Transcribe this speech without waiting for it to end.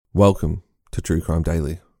Welcome to True Crime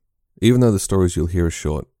Daily. Even though the stories you'll hear are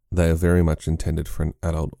short, they are very much intended for an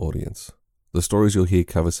adult audience. The stories you'll hear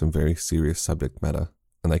cover some very serious subject matter,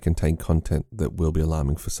 and they contain content that will be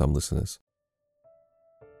alarming for some listeners.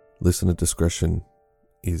 Listener discretion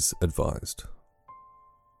is advised.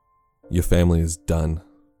 Your family is done.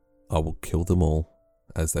 I will kill them all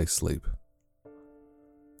as they sleep.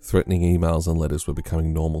 Threatening emails and letters were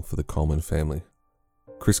becoming normal for the Coleman family.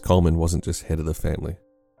 Chris Coleman wasn't just head of the family.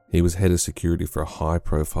 He was head of security for a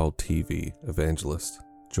high-profile TV evangelist,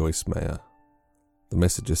 Joyce Meyer. The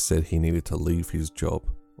messages said he needed to leave his job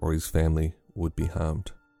or his family would be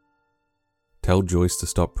harmed. Tell Joyce to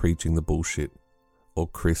stop preaching the bullshit or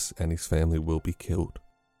Chris and his family will be killed.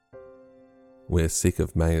 We're sick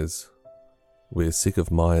of Meyer's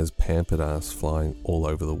pampered ass flying all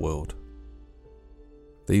over the world.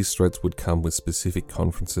 These threats would come with specific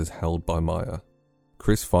conferences held by Meyer.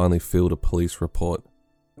 Chris finally filled a police report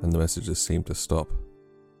and the messages seemed to stop.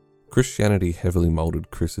 Christianity heavily moulded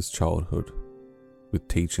Chris's childhood, with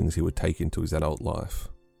teachings he would take into his adult life.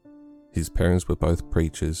 His parents were both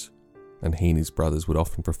preachers, and he and his brothers would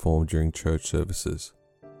often perform during church services.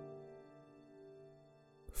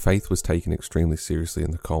 Faith was taken extremely seriously in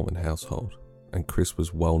the Coleman household, and Chris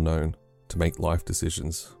was well known to make life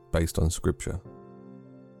decisions based on scripture.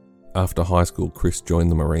 After high school, Chris joined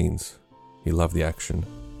the Marines. He loved the action.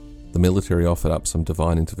 The military offered up some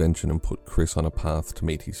divine intervention and put Chris on a path to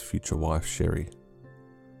meet his future wife, Sheri.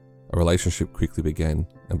 A relationship quickly began,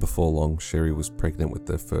 and before long, Sheri was pregnant with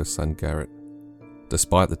their first son, Garrett.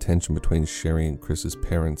 Despite the tension between Sheri and Chris's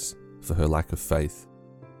parents for her lack of faith,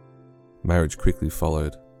 marriage quickly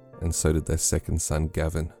followed, and so did their second son,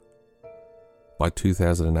 Gavin. By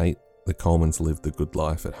 2008, the Colemans lived the good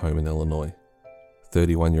life at home in Illinois.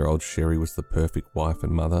 31-year-old Sheri was the perfect wife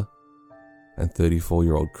and mother, and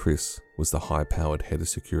 34-year-old Chris was the high-powered head of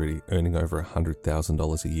security, earning over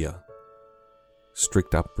 $100,000 a year.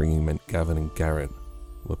 Strict upbringing meant Gavin and Garrett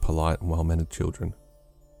were polite and well-mannered children.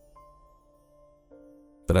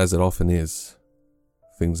 But as it often is,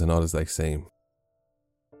 things are not as they seem.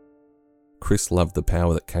 Chris loved the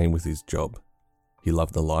power that came with his job. He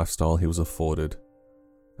loved the lifestyle he was afforded,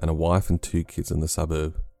 and a wife and 2 kids in the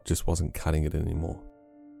suburb just wasn't cutting it anymore.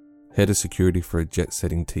 Head of security for a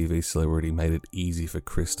jet-setting TV celebrity made it easy for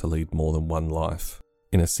Chris to lead more than one life.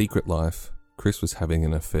 In a secret life, Chris was having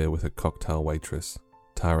an affair with a cocktail waitress,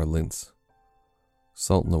 Tara Lintz.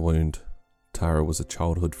 Salt in the wound, Tara was a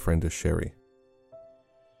childhood friend of Sheri.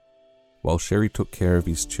 While Sheri took care of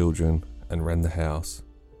his children and ran the house,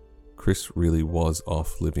 Chris really was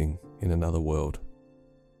off living in another world.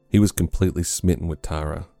 He was completely smitten with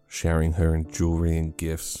Tara, showering her in jewelry and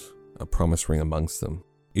gifts, a promise ring amongst them.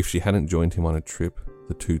 If she hadn't joined him on a trip,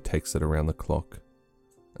 the two texted around the clock,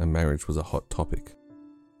 and marriage was a hot topic.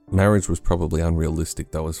 Marriage was probably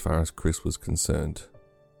unrealistic though as far as Chris was concerned.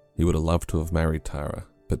 He would have loved to have married Tara,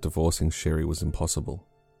 but divorcing Sheri was impossible.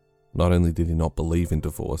 Not only did he not believe in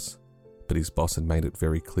divorce, but his boss had made it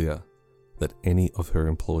very clear that any of her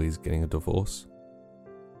employees getting a divorce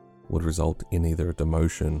would result in either a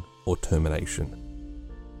demotion or termination.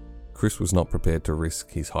 Chris was not prepared to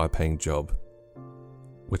risk his high-paying job,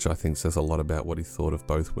 which I think says a lot about what he thought of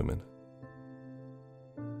both women.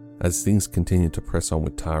 As things continued to press on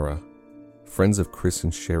with Tara, friends of Chris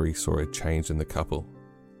and Sheri saw a change in the couple.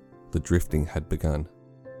 The drifting had begun.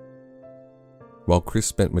 While Chris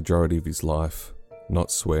spent majority of his life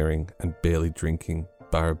not swearing and barely drinking,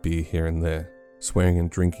 bar a beer here and there, swearing and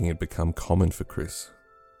drinking had become common for Chris.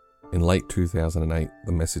 In late 2008,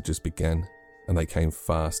 the messages began, and they came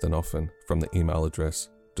fast and often from the email address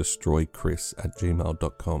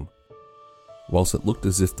destroychris@gmail.com. Whilst it looked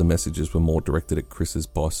as if the messages were more directed at Chris's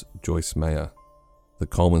boss, Joyce Meyer, the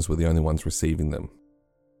Colemans were the only ones receiving them.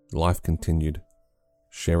 Life continued.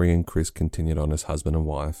 Sheri and Chris continued on as husband and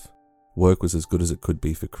wife. Work was as good as it could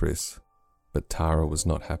be for Chris, but Tara was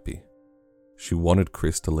not happy. She wanted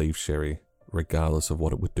Chris to leave Sheri, regardless of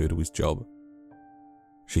what it would do to his job.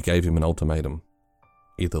 She gave him an ultimatum: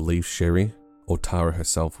 either leave Sheri or Tara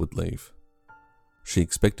herself would leave. She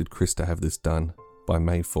expected Chris to have this done by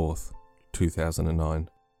May 4th, 2009.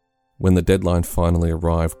 When the deadline finally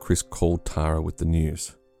arrived, Chris called Tara with the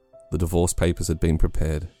news. The divorce papers had been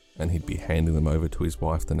prepared, and he'd be handing them over to his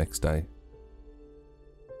wife the next day.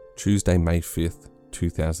 Tuesday, May 5th,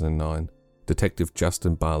 2009, Detective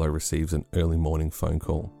Justin Barlow receives an early morning phone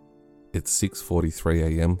call. It's 6:43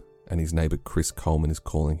 a.m. and his neighbour Chris Coleman is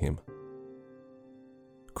calling him.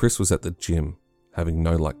 Chris was at the gym, having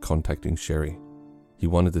no luck contacting Sheri. He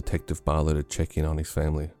wanted Detective Barlow to check in on his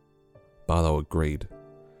family. Barlow agreed.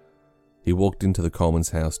 He walked into the Coleman's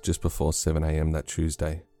house just before 7 a.m. that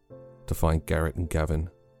Tuesday, to find Garrett and Gavin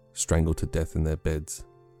strangled to death in their beds.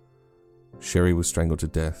 Sheri was strangled to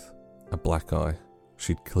death, a black eye.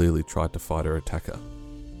 She'd clearly tried to fight her attacker.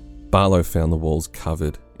 Barlow found the walls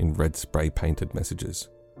covered in red spray-painted messages.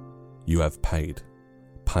 "You have paid.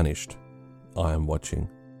 Punished. I am watching."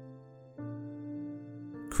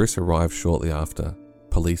 Chris arrived shortly after.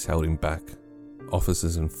 Police held him back.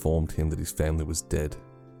 Officers informed him that his family was dead.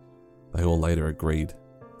 They all later agreed.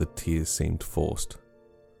 The tears seemed forced.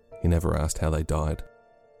 He never asked how they died.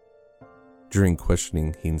 During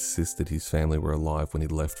questioning, he insisted his family were alive when he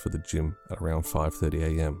left for the gym at around 5:30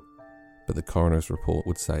 a.m, but the coroner's report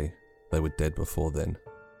would say they were dead before then.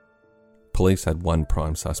 Police had one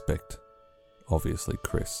prime suspect, obviously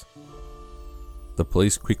Chris. The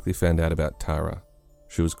police quickly found out about Tara.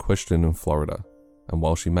 She was questioned in Florida, and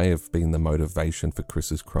while she may have been the motivation for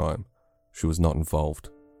Chris's crime, she was not involved,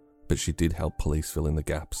 but she did help police fill in the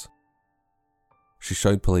gaps. She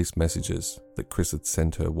showed police messages that Chris had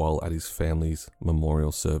sent her while at his family's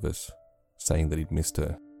memorial service, saying that he'd missed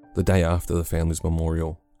her. The day after the family's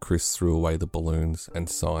memorial, Chris threw away the balloons and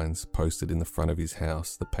signs posted in the front of his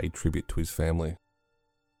house that paid tribute to his family.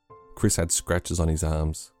 Chris had scratches on his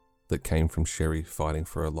arms that came from Sheri fighting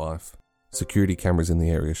for her life. Security cameras in the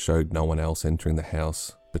area showed no one else entering the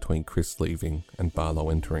house between Chris leaving and Barlow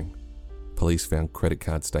entering. Police found credit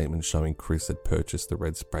card statements showing Chris had purchased the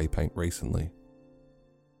red spray paint recently.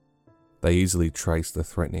 They easily traced the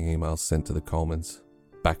threatening emails sent to the Colemans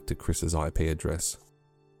back to Chris's IP address.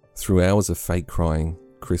 Through hours of fake crying,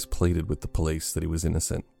 Chris pleaded with the police that he was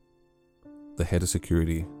innocent. The head of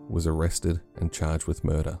security was arrested and charged with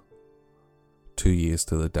murder. 2 years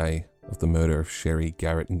to the day of the murder of Sheri,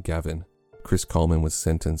 Garrett and Gavin, Chris Coleman was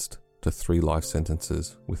sentenced to 3 life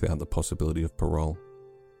sentences without the possibility of parole.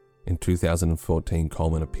 In 2014,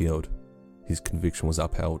 Coleman appealed. His conviction was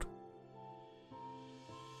upheld.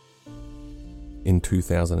 In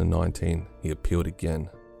 2019, he appealed again.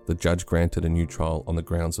 The judge granted a new trial on the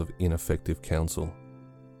grounds of ineffective counsel.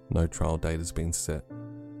 No trial date has been set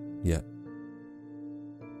yet.